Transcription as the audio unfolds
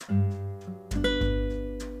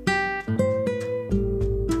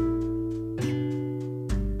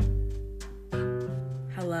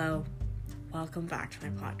back to my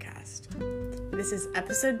podcast. This is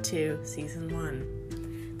episode 2, season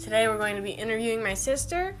 1. Today we're going to be interviewing my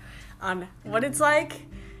sister on what it's like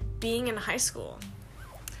being in high school.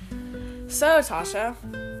 So, Tasha,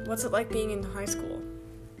 what's it like being in high school?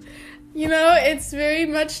 You know, it's very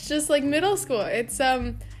much just like middle school. It's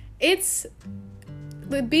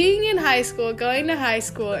being in high school, going to high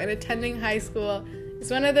school, and attending high school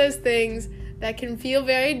is one of those things that can feel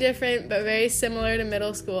very different but very similar to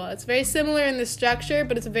middle school. It's very similar in the structure,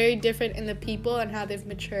 but it's very different in the people and how they've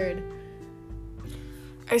matured.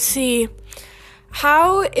 I see.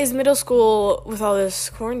 How is middle school with all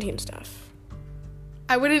this quarantine stuff?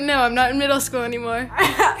 I wouldn't know. I'm not in middle school anymore.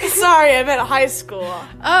 Sorry, I meant high school.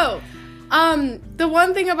 Oh, the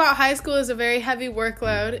one thing about high school is a very heavy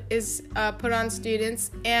workload is put on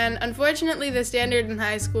students, and unfortunately the standard in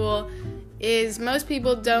high school is most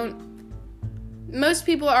people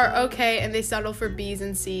are okay and they settle for B's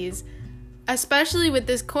and C's. Especially with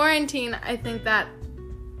this quarantine, I think that,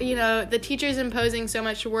 you know, the teachers imposing so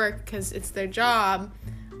much work because it's their job,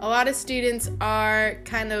 a lot of students are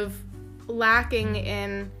kind of lacking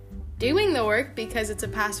in doing the work because it's a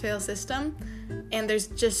pass-fail system and there's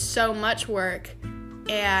just so much work,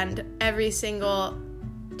 and every single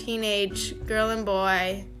teenage girl and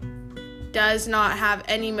boy does not have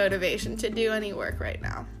any motivation to do any work right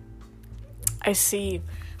now. I see.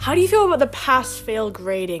 How do you feel about the pass-fail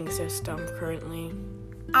grading system currently?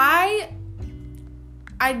 I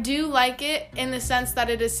do like it in the sense that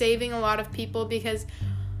it is saving a lot of people, because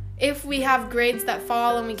if we have grades that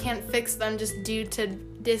fall and we can't fix them just due to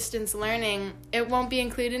distance learning, it won't be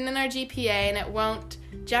included in our GPA and it won't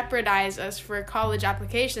jeopardize us for college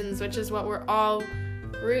applications, which is what we're all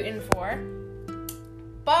rooting for.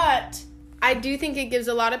 But I do think it gives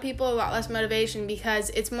a lot of people a lot less motivation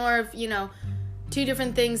because it's more of, you know, two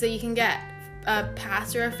different things that you can get, a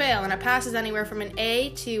pass or a fail. And a pass is anywhere from an A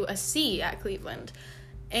to a C at Cleveland.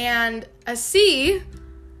 And a C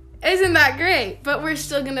isn't that great, but we're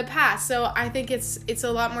still going to pass. So I think it's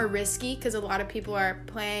a lot more risky because a lot of people are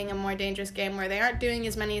playing a more dangerous game where they aren't doing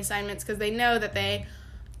as many assignments because they know that they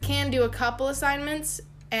can do a couple assignments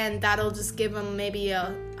and that'll just give them maybe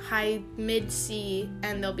a high mid-C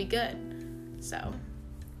and they'll be good. So,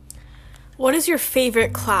 what is your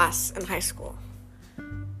favorite class in high school?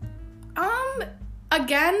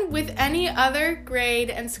 Again, with any other grade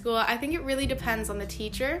in school, I think it really depends on the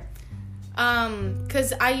teacher.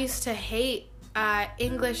 Because I used to hate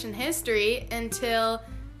English and history until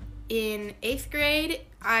in 8th grade,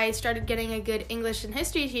 I started getting a good English and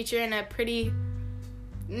history teacher and a pretty,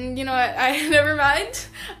 you know what, never mind.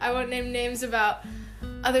 I won't name names about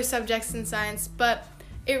other subjects in science, but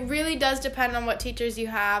it really does depend on what teachers you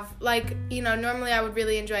have. Like, you know, normally I would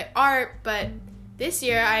really enjoy art, but this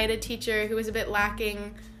year I had a teacher who was a bit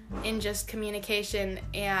lacking in just communication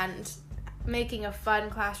and making a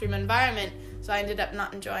fun classroom environment, so I ended up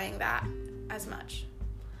not enjoying that as much.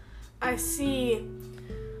 I see.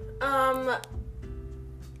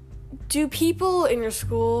 Do people in your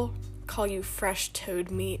school call you fresh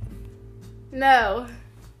toad meat? No.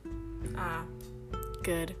 Ah,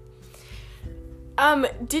 good.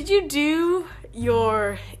 Did you do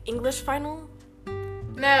your English final?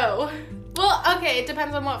 No. Well, okay, it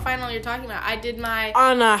depends on what final you're talking about. I did my...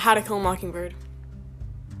 On How to Kill a Mockingbird.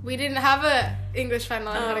 We didn't have a English final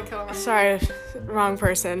on How to Kill a Mockingbird. Sorry, wrong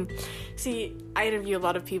person. See, I interview a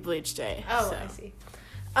lot of people each day. Oh, so. I see.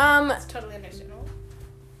 That's totally understandable.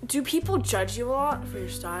 Do people judge you a lot for your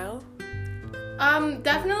style?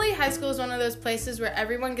 Definitely high school is one of those places where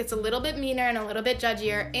everyone gets a little bit meaner and a little bit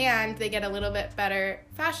judgier, and they get a little bit better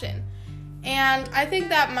fashion. And I think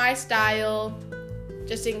that my style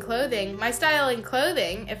in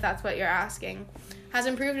clothing, if that's what you're asking, has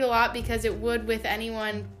improved a lot because it would with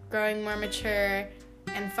anyone growing more mature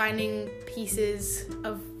and finding pieces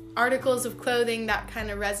of articles of clothing that kind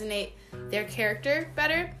of resonate their character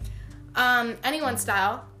better. Anyone's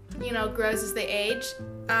style, you know, grows as they age.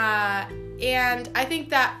 And I think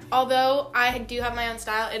that although I do have my own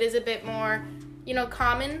style, it is a bit more, you know,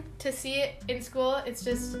 common to see it in school. It's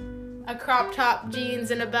just a crop top,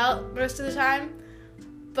 jeans, and a belt most of the time.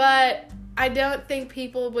 But I don't think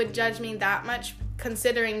people would judge me that much,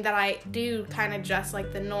 considering that I do kind of dress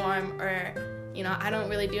like the norm, or, you know, I don't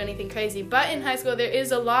really do anything crazy. But in high school, there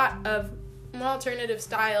is a lot of more alternative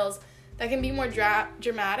styles that can be more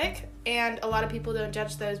dramatic, and a lot of people don't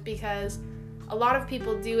judge those because a lot of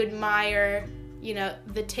people do admire, you know,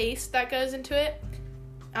 the taste that goes into it.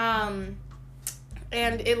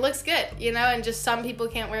 And it looks good, you know, and just some people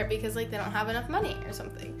can't wear it because, like, they don't have enough money or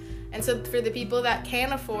something. And so for the people that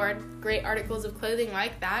can afford great articles of clothing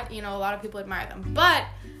like that, you know, a lot of people admire them. But,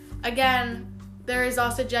 again, there is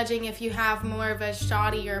also judging if you have more of a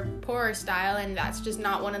shoddy or poorer style, and that's just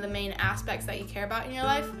not one of the main aspects that you care about in your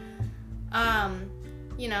life.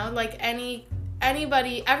 You know, like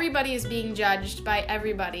everybody is being judged by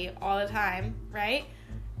everybody all the time, right?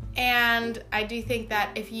 And I do think that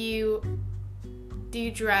if you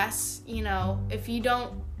do dress, you know, if you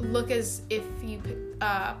don't look as if you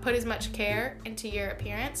put as much care into your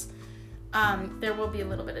appearance, there will be a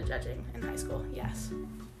little bit of judging in high school, yes.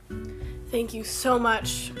 Thank you so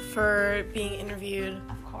much for being interviewed.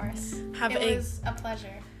 Of course. It was a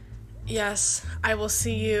pleasure. Yes, I will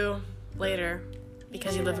see you later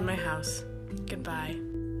because you live in my house. Goodbye.